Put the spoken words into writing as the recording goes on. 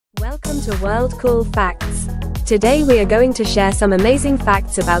Welcome to World Cool Facts. Today we are going to share some amazing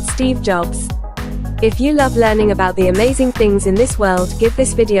facts about Steve Jobs. If you love learning about the amazing things in this world, give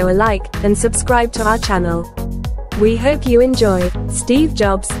this video a like, and subscribe to our channel. We hope you enjoy. Steve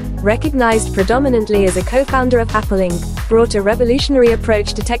Jobs, recognized predominantly as a co-founder of Apple Inc., brought a revolutionary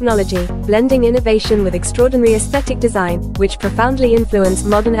approach to technology, blending innovation with extraordinary aesthetic design, which profoundly influenced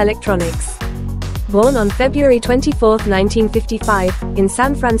modern electronics. Born on February 24, 1955, in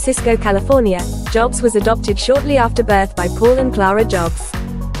San Francisco, California, Jobs was adopted shortly after birth by Paul and Clara Jobs.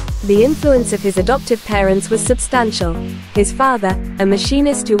 The influence of his adoptive parents was substantial. His father, a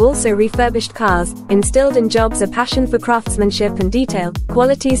machinist who also refurbished cars, instilled in Jobs a passion for craftsmanship and detail,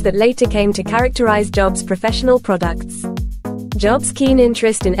 qualities that later came to characterize Jobs' professional products. Jobs' keen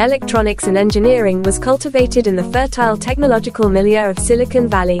interest in electronics and engineering was cultivated in the fertile technological milieu of Silicon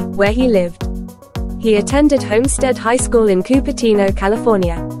Valley, where he lived. He attended Homestead High School in Cupertino,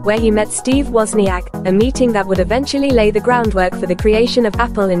 California, where he met Steve Wozniak, a meeting that would eventually lay the groundwork for the creation of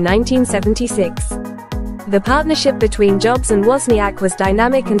Apple in 1976. The partnership between Jobs and Wozniak was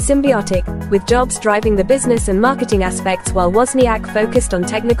dynamic and symbiotic, with Jobs driving the business and marketing aspects while Wozniak focused on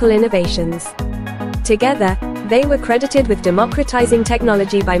technical innovations. Together, they were credited with democratizing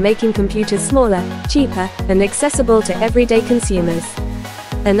technology by making computers smaller, cheaper, and accessible to everyday consumers.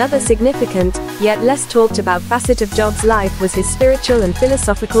 Another significant, yet less talked about facet of Jobs' life was his spiritual and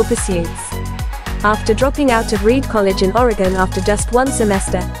philosophical pursuits. After dropping out of Reed College in Oregon after just one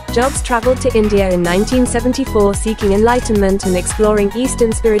semester, Jobs traveled to India in 1974 seeking enlightenment and exploring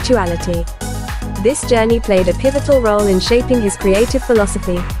Eastern spirituality. This journey played a pivotal role in shaping his creative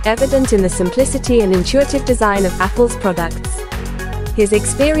philosophy, evident in the simplicity and intuitive design of Apple's products. His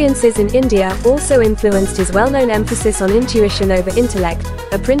experiences in India also influenced his well-known emphasis on intuition over intellect,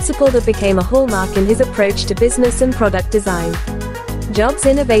 a principle that became a hallmark in his approach to business and product design. Jobs'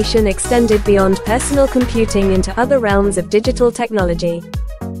 innovation extended beyond personal computing into other realms of digital technology.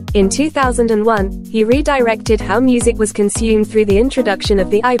 In 2001, he redirected how music was consumed through the introduction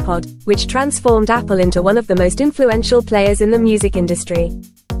of the iPod, which transformed Apple into one of the most influential players in the music industry.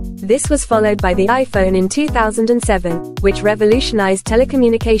 This was followed by the iPhone in 2007, which revolutionized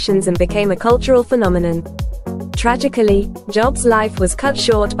telecommunications and became a cultural phenomenon. Tragically, Jobs' life was cut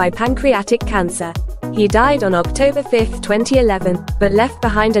short by pancreatic cancer. He died on October 5, 2011, but left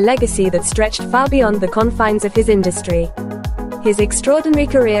behind a legacy that stretched far beyond the confines of his industry. His extraordinary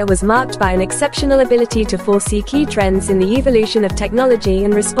career was marked by an exceptional ability to foresee key trends in the evolution of technology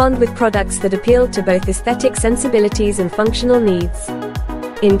and respond with products that appealed to both aesthetic sensibilities and functional needs.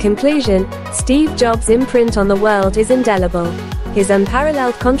 In conclusion, Steve Jobs' imprint on the world is indelible. His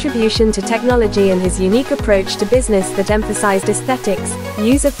unparalleled contribution to technology and his unique approach to business that emphasized aesthetics,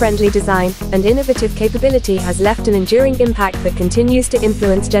 user-friendly design, and innovative capability has left an enduring impact that continues to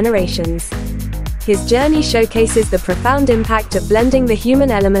influence generations. His journey showcases the profound impact of blending the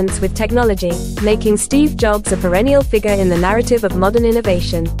human elements with technology, making Steve Jobs a perennial figure in the narrative of modern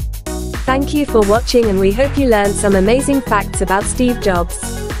innovation. Thank you for watching, and we hope you learned some amazing facts about Steve Jobs.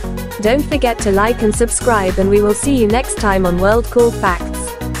 Don't forget to like and subscribe, and we will see you next time on World Cool Facts.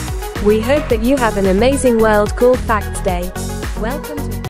 We hope that you have an amazing World Cool Facts Day. Welcome to